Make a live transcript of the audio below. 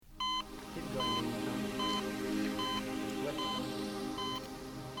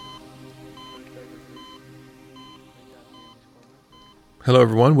Hello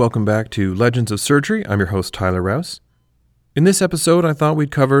everyone, welcome back to Legends of Surgery. I'm your host Tyler Rouse. In this episode, I thought we'd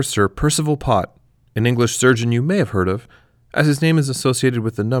cover Sir Percival Pott, an English surgeon you may have heard of, as his name is associated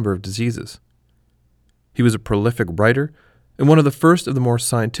with a number of diseases. He was a prolific writer and one of the first of the more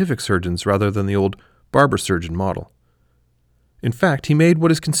scientific surgeons rather than the old barber surgeon model. In fact, he made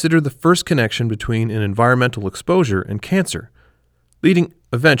what is considered the first connection between an environmental exposure and cancer, leading,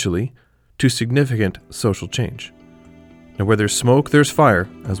 eventually, to significant social change. Now, where there's smoke, there's fire,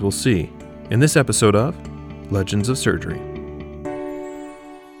 as we'll see in this episode of Legends of Surgery.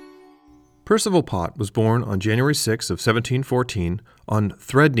 Percival Pott was born on January 6 of 1714 on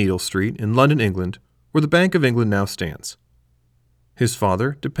Threadneedle Street in London, England, where the Bank of England now stands. His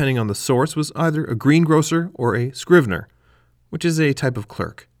father, depending on the source, was either a greengrocer or a scrivener, which is a type of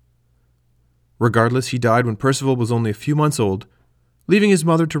clerk. Regardless, he died when Percival was only a few months old, leaving his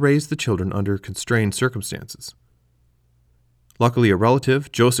mother to raise the children under constrained circumstances. Luckily, a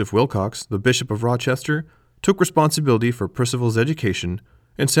relative, Joseph Wilcox, the Bishop of Rochester, took responsibility for Percival's education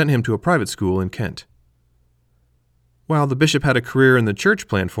and sent him to a private school in Kent. While the bishop had a career in the church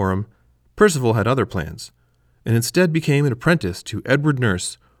planned for him, Percival had other plans, and instead became an apprentice to Edward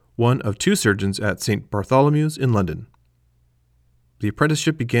Nurse, one of two surgeons at St. Bartholomew's in London. The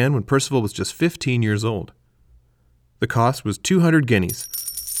apprenticeship began when Percival was just 15 years old. The cost was 200 guineas,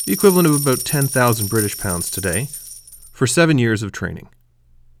 the equivalent of about 10,000 British pounds today, for 7 years of training.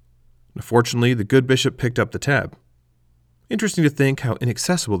 Fortunately, the good bishop picked up the tab. Interesting to think how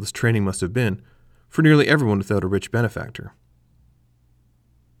inaccessible this training must have been for nearly everyone without a rich benefactor.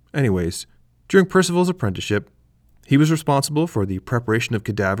 Anyways, during Percival's apprenticeship, he was responsible for the preparation of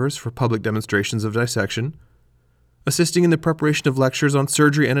cadavers for public demonstrations of dissection, assisting in the preparation of lectures on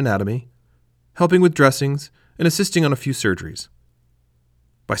surgery and anatomy, helping with dressings, and assisting on a few surgeries.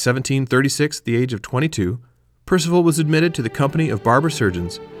 By 1736, at the age of 22, Percival was admitted to the Company of Barber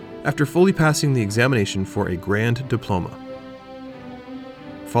Surgeons after fully passing the examination for a grand diploma.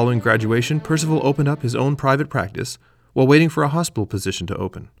 Following graduation, Percival opened up his own private practice while waiting for a hospital position to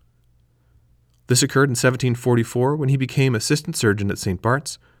open. This occurred in 1744 when he became assistant surgeon at St.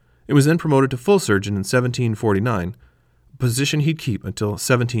 Bart's and was then promoted to full surgeon in 1749, a position he'd keep until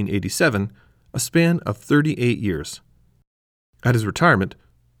 1787, a span of 38 years. At his retirement,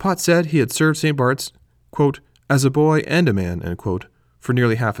 Pott said he had served St. Bart's, quote, as a boy and a man, end quote, for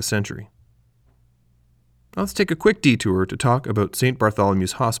nearly half a century. Now let's take a quick detour to talk about St.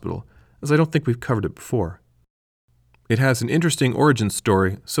 Bartholomew's Hospital, as I don't think we've covered it before. It has an interesting origin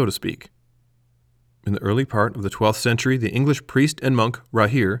story, so to speak. In the early part of the 12th century, the English priest and monk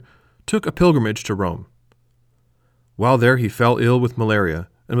Rahir took a pilgrimage to Rome. While there, he fell ill with malaria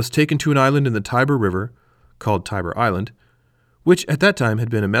and was taken to an island in the Tiber River, called Tiber Island, which at that time had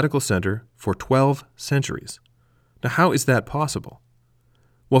been a medical center for 12 centuries. Now, how is that possible?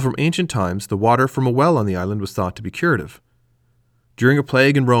 Well, from ancient times, the water from a well on the island was thought to be curative. During a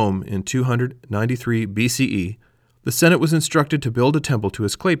plague in Rome in 293 BCE, the Senate was instructed to build a temple to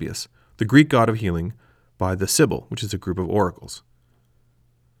Asclepius, the Greek god of healing, by the Sibyl, which is a group of oracles.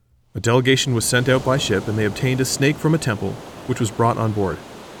 A delegation was sent out by ship, and they obtained a snake from a temple, which was brought on board.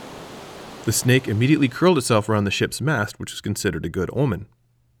 The snake immediately curled itself around the ship's mast, which was considered a good omen.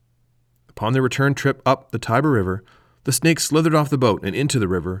 Upon their return trip up the Tiber River, the snake slithered off the boat and into the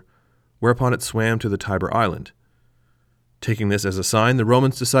river, whereupon it swam to the Tiber Island. Taking this as a sign, the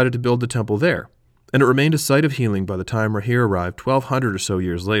Romans decided to build the temple there, and it remained a site of healing by the time Rahir arrived 1,200 or so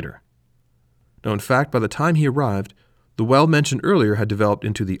years later. Now, in fact, by the time he arrived, the well mentioned earlier had developed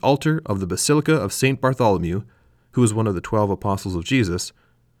into the altar of the Basilica of St. Bartholomew, who was one of the 12 apostles of Jesus,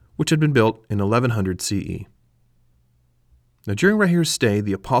 which had been built in 1100 CE. Now, during Rahir's stay,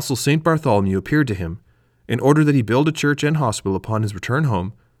 the apostle St. Bartholomew appeared to him in order that he build a church and hospital upon his return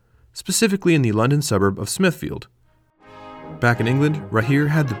home, specifically in the London suburb of Smithfield. Back in England, Rahir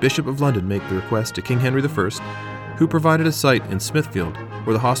had the Bishop of London make the request to King Henry I, who provided a site in Smithfield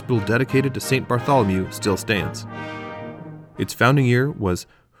where the hospital dedicated to St. Bartholomew still stands. Its founding year was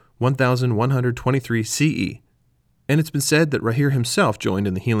 1123 CE, and it's been said that Rahir himself joined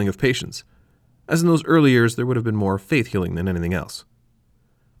in the healing of patients, as in those early years there would have been more faith healing than anything else.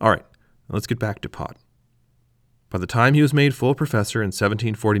 Alright, let's get back to Pott. By the time he was made full professor in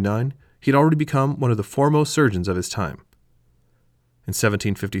 1749, he had already become one of the foremost surgeons of his time. In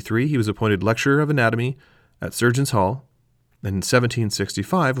 1753, he was appointed lecturer of anatomy at Surgeons' Hall, and in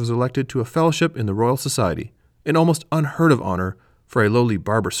 1765 was elected to a fellowship in the Royal Society, an almost unheard of honor for a lowly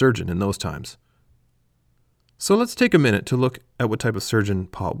barber surgeon in those times. So let's take a minute to look at what type of surgeon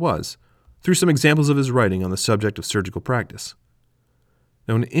Pott was, through some examples of his writing on the subject of surgical practice.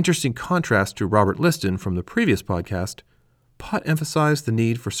 Now, in interesting contrast to Robert Liston from the previous podcast, Pott emphasized the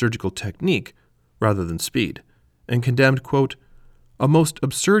need for surgical technique rather than speed, and condemned, quote, a most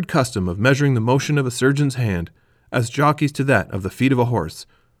absurd custom of measuring the motion of a surgeon's hand as jockeys to that of the feet of a horse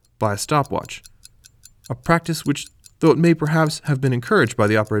by a stopwatch, a practice which, though it may perhaps have been encouraged by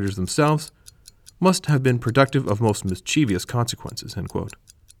the operators themselves, must have been productive of most mischievous consequences, end quote.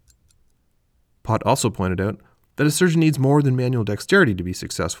 Pott also pointed out that a surgeon needs more than manual dexterity to be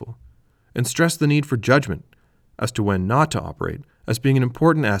successful, and stressed the need for judgment as to when not to operate as being an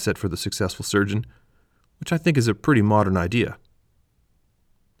important asset for the successful surgeon, which I think is a pretty modern idea.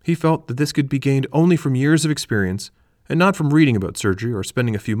 He felt that this could be gained only from years of experience and not from reading about surgery or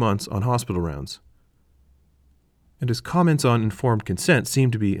spending a few months on hospital rounds. And his comments on informed consent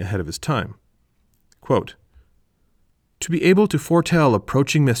seemed to be ahead of his time. Quote, to be able to foretell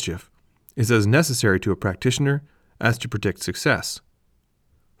approaching mischief is as necessary to a practitioner as to predict success.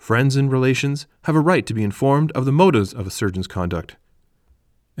 Friends and relations have a right to be informed of the motives of a surgeon's conduct.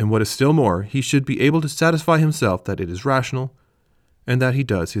 And what is still more, he should be able to satisfy himself that it is rational and that he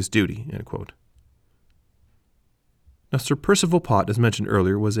does his duty, end quote. Now, Sir Percival Pott, as mentioned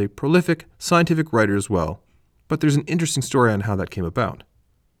earlier, was a prolific scientific writer as well, but there's an interesting story on how that came about.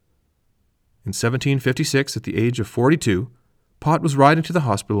 In 1756, at the age of 42, Pott was riding to the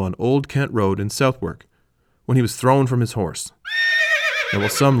hospital on Old Kent Road in Southwark when he was thrown from his horse. Now, while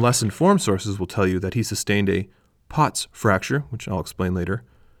some less informed sources will tell you that he sustained a Pott's fracture, which I'll explain later,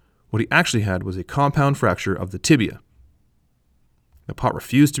 what he actually had was a compound fracture of the tibia. Now, Pott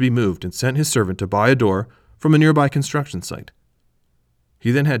refused to be moved and sent his servant to buy a door from a nearby construction site.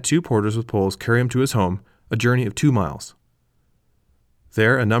 He then had 2 porters with poles carry him to his home, a journey of 2 miles.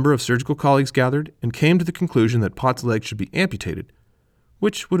 There, a number of surgical colleagues gathered and came to the conclusion that Pott's leg should be amputated,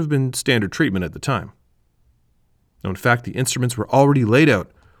 which would have been standard treatment at the time. Now, in fact, the instruments were already laid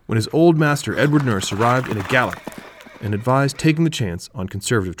out when his old master, Edward Nurse, arrived in a gallop and advised taking the chance on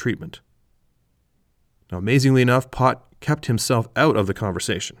conservative treatment. Now, amazingly enough, Pott kept himself out of the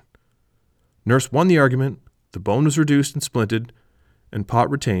conversation. Nurse won the argument, the bone was reduced and splinted, and Pott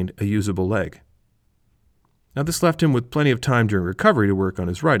retained a usable leg. Now, this left him with plenty of time during recovery to work on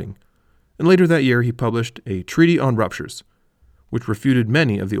his writing, and later that year he published a treatise on ruptures, which refuted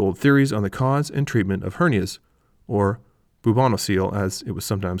many of the old theories on the cause and treatment of hernias, or bubonocele as it was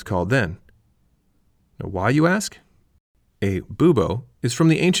sometimes called then. Now, why, you ask? A bubo is from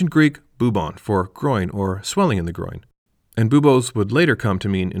the ancient Greek bubon for groin or swelling in the groin, and bubos would later come to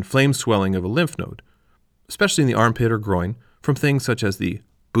mean inflamed swelling of a lymph node, especially in the armpit or groin, from things such as the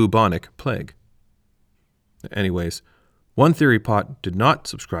bubonic plague. Anyways, one theory Pott did not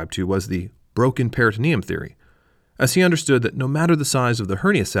subscribe to was the broken peritoneum theory, as he understood that no matter the size of the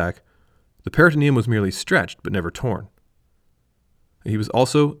hernia sac, the peritoneum was merely stretched but never torn. He was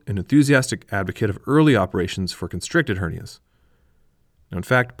also an enthusiastic advocate of early operations for constricted hernias. Now, in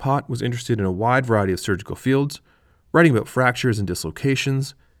fact, Pott was interested in a wide variety of surgical fields, writing about fractures and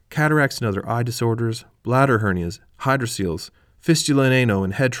dislocations, cataracts and other eye disorders, bladder hernias, hydroceles, fistula in ano,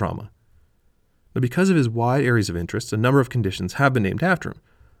 and head trauma. Now, because of his wide areas of interest, a number of conditions have been named after him,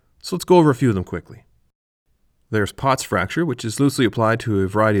 so let's go over a few of them quickly. There's Pott's fracture, which is loosely applied to a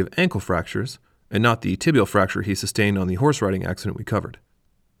variety of ankle fractures, and not the tibial fracture he sustained on the horse riding accident we covered.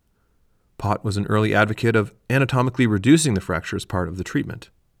 Pott was an early advocate of anatomically reducing the fracture as part of the treatment.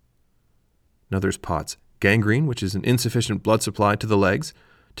 Now there's Pott's gangrene, which is an insufficient blood supply to the legs,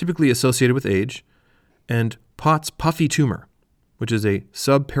 typically associated with age, and Pott's puffy tumor, which is a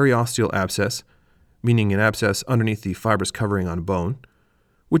subperiosteal abscess, meaning an abscess underneath the fibrous covering on bone,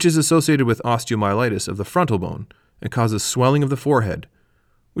 which is associated with osteomyelitis of the frontal bone and causes swelling of the forehead,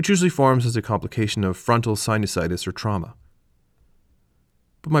 which usually forms as a complication of frontal sinusitis or trauma.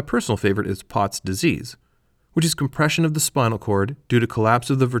 But my personal favorite is Pott's disease, which is compression of the spinal cord due to collapse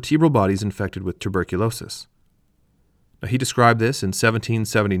of the vertebral bodies infected with tuberculosis. Now, he described this in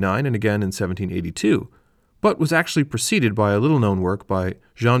 1779 and again in 1782, but was actually preceded by a little-known work by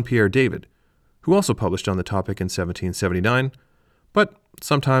Jean-Pierre David, who also published on the topic in 1779, but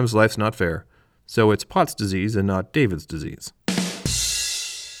sometimes life's not fair, so it's Pott's disease and not David's disease.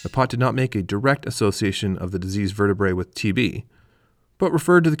 Now, Pott did not make a direct association of the diseased vertebrae with TB, but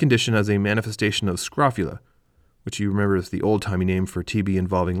referred to the condition as a manifestation of scrofula, which you remember is the old-timey name for TB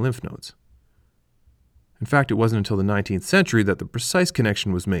involving lymph nodes. In fact, it wasn't until the 19th century that the precise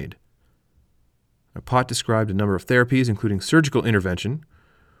connection was made. Now, Pott described a number of therapies, including surgical intervention,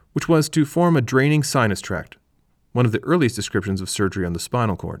 which was to form a draining sinus tract, one of the earliest descriptions of surgery on the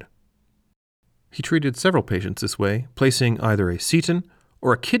spinal cord. He treated several patients this way, placing either a seton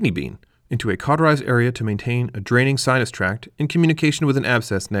or a kidney bean into a cauterized area to maintain a draining sinus tract in communication with an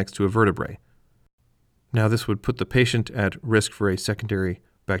abscess next to a vertebrae. Now, this would put the patient at risk for a secondary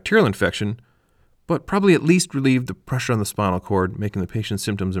bacterial infection, but probably at least relieve the pressure on the spinal cord, making the patient's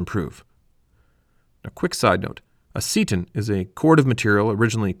symptoms improve. Now, quick side note, a seton is a cord of material,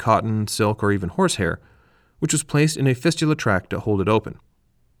 originally cotton, silk, or even horsehair, which was placed in a fistula tract to hold it open.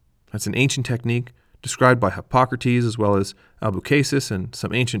 That's an ancient technique described by Hippocrates as well as Albucasis and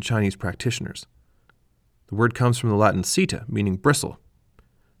some ancient Chinese practitioners. The word comes from the Latin seta, meaning bristle.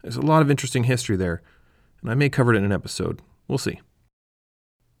 There's a lot of interesting history there, and I may cover it in an episode. We'll see.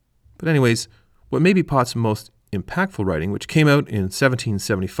 But anyways, what may be Pott's most impactful writing, which came out in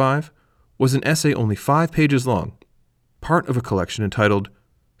 1775, was an essay only 5 pages long, part of a collection entitled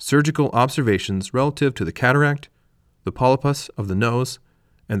Surgical Observations Relative to the Cataract, the Polypus of the Nose,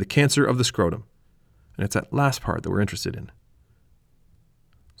 and the Cancer of the Scrotum. And it's that last part that we're interested in.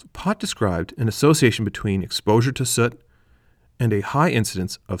 So Pott described an association between exposure to soot and a high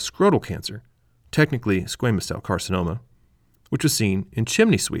incidence of scrotal cancer, technically squamous cell carcinoma, which was seen in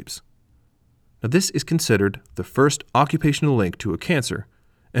chimney sweeps. Now, this is considered the first occupational link to a cancer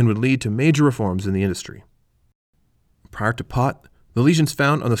and would lead to major reforms in the industry. Prior to Pott, the lesions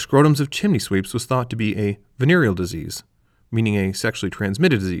found on the scrotums of chimney sweeps was thought to be a venereal disease, meaning a sexually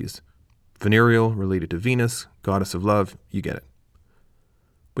transmitted disease. Venereal, related to Venus, goddess of love, you get it.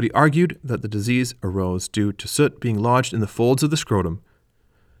 But he argued that the disease arose due to soot being lodged in the folds of the scrotum,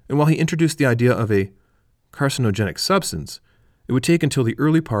 and while he introduced the idea of a carcinogenic substance, it would take until the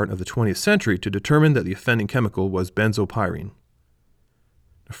early part of the 20th century to determine that the offending chemical was benzopyrene.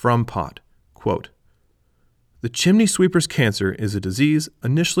 From Pott, quote, "The chimney sweeper's cancer is a disease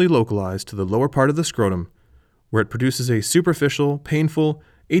initially localized to the lower part of the scrotum, where it produces a superficial, painful,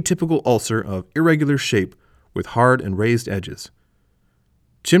 atypical ulcer of irregular shape with hard and raised edges.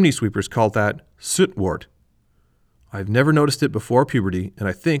 Chimney sweepers call that soot wart. I've never noticed it before puberty, and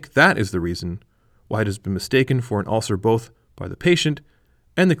I think that is the reason why it has been mistaken for an ulcer both by the patient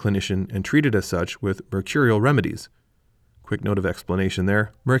and the clinician and treated as such with mercurial remedies." Quick note of explanation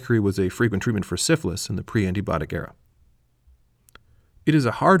there. Mercury was a frequent treatment for syphilis in the pre-antibiotic era. It is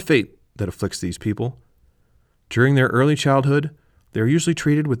a hard fate that afflicts these people. During their early childhood, they are usually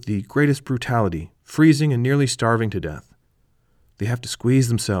treated with the greatest brutality, freezing and nearly starving to death. They have to squeeze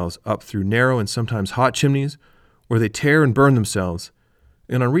themselves up through narrow and sometimes hot chimneys, where they tear and burn themselves,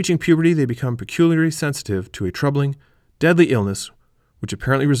 and on reaching puberty they become peculiarly sensitive to a troubling, deadly illness which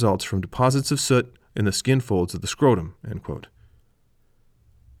apparently results from deposits of soot in the skin folds of the scrotum." End quote.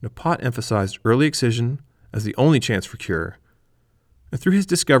 Now, Pott emphasized early excision as the only chance for cure, and through his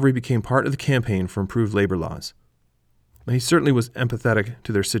discovery became part of the campaign for improved labor laws. And he certainly was empathetic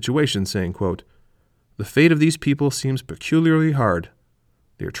to their situation, saying, quote, "The fate of these people seems peculiarly hard.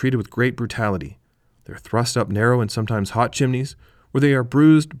 They are treated with great brutality. They are thrust up narrow and sometimes hot chimneys, where they are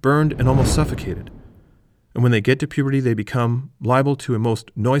bruised, burned, and almost suffocated. And when they get to puberty, they become liable to a most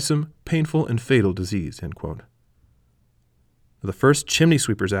noisome, painful, and fatal disease." End quote. The first Chimney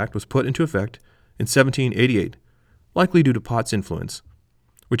Sweepers Act was put into effect in 1788, likely due to Pott's influence,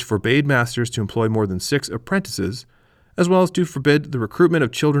 which forbade masters to employ more than 6 apprentices, as well as to forbid the recruitment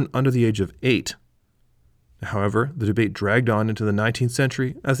of children under the age of 8. However, the debate dragged on into the 19th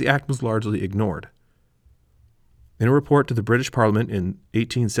century as the act was largely ignored. In a report to the British Parliament in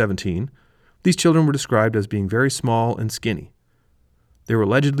 1817, these children were described as being very small and skinny. They were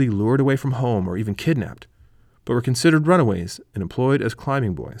allegedly lured away from home or even kidnapped, but were considered runaways and employed as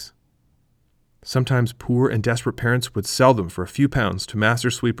climbing boys. Sometimes poor and desperate parents would sell them for a few pounds to master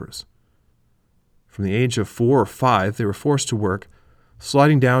sweepers. From the age of 4 or 5, they were forced to work,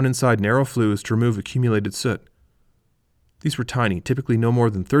 sliding down inside narrow flues to remove accumulated soot. These were tiny, typically no more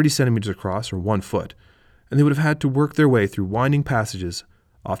than 30 centimeters across or 1 foot, and they would have had to work their way through winding passages,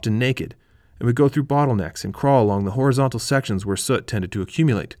 often naked, and would go through bottlenecks and crawl along the horizontal sections where soot tended to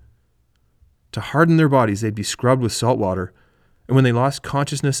accumulate. To harden their bodies, they'd be scrubbed with salt water, and when they lost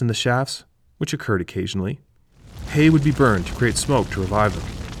consciousness in the shafts, which occurred occasionally, hay would be burned to create smoke to revive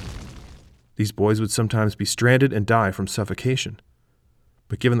them. These boys would sometimes be stranded and die from suffocation.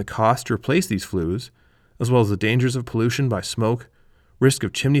 But given the cost to replace these flues, as well as the dangers of pollution by smoke, risk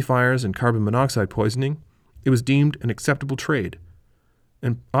of chimney fires, and carbon monoxide poisoning, it was deemed an acceptable trade,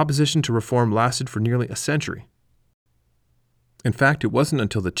 and opposition to reform lasted for nearly a century. In fact, it wasn't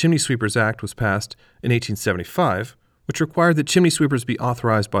until the Chimney Sweepers Act was passed in 1875, which required that chimney sweepers be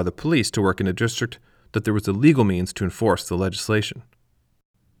authorized by the police to work in a district, that there was a legal means to enforce the legislation.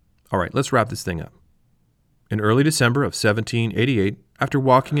 All right, let's wrap this thing up. In early December of 1788, after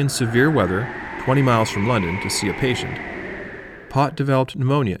walking in severe weather 20 miles from London to see a patient, Pott developed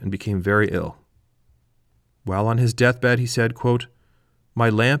pneumonia and became very ill. While on his deathbed, he said, quote, "My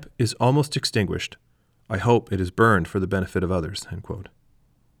lamp is almost extinguished. I hope it is burned for the benefit of others." End quote.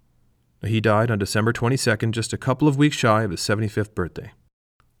 Now, he died on December 22nd, just a couple of weeks shy of his 75th birthday.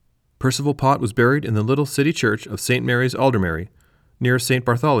 Percival Pott was buried in the little city church of St. Mary's Aldermary, near St.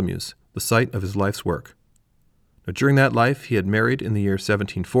 Bartholomew's, the site of his life's work. Now, during that life, he had married in the year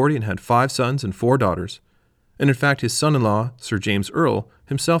 1740 and had 5 sons and 4 daughters, and in fact his son-in-law, Sir James Earl,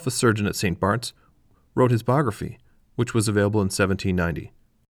 himself a surgeon at St. Bart's, wrote his biography, which was available in 1790.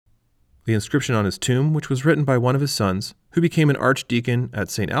 The inscription on his tomb, which was written by one of his sons, who became an archdeacon at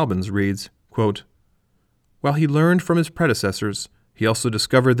St. Albans, reads, quote, "While he learned from his predecessors, he also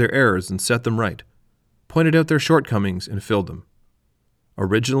discovered their errors and set them right, pointed out their shortcomings and filled them.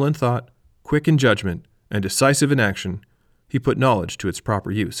 Original in thought, quick in judgment, and decisive in action, he put knowledge to its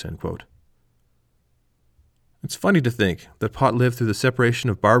proper use." End quote. It's funny to think that Pott lived through the separation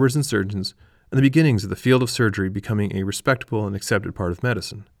of barbers and surgeons and the beginnings of the field of surgery becoming a respectable and accepted part of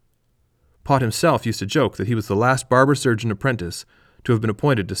medicine. Pott himself used to joke that he was the last barber-surgeon apprentice to have been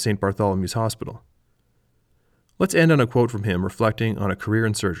appointed to St. Bartholomew's Hospital. Let's end on a quote from him reflecting on a career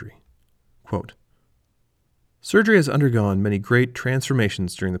in surgery. Quote, "Surgery has undergone many great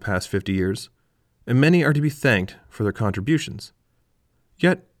transformations during the past 50 years, and many are to be thanked for their contributions.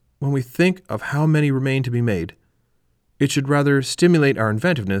 Yet, when we think of how many remain to be made, it should rather stimulate our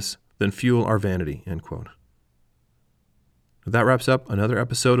inventiveness than fuel our vanity." End quote. That wraps up another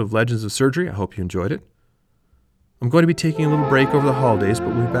episode of Legends of Surgery. I hope you enjoyed it. I'm going to be taking a little break over the holidays, but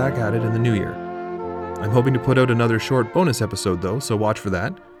we'll be back at it in the new year. I'm hoping to put out another short bonus episode, though, so watch for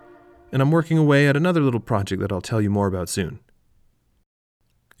that. And I'm working away at another little project that I'll tell you more about soon.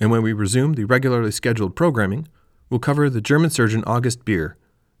 And when we resume the regularly scheduled programming, we'll cover the German surgeon August Beer,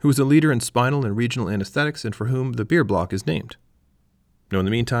 who is a leader in spinal and regional anesthetics and for whom the Beer Block is named. Now, in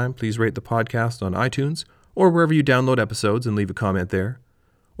the meantime, please rate the podcast on iTunes or wherever you download episodes and leave a comment there.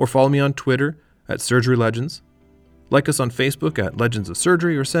 Or follow me on Twitter at Surgery Legends. Like us on Facebook at Legends of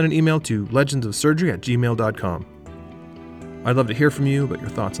Surgery, or send an email to legendsofsurgery@gmail.com. I'd love to hear from you about your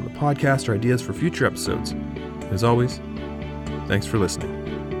thoughts on the podcast or ideas for future episodes. As always, thanks for listening.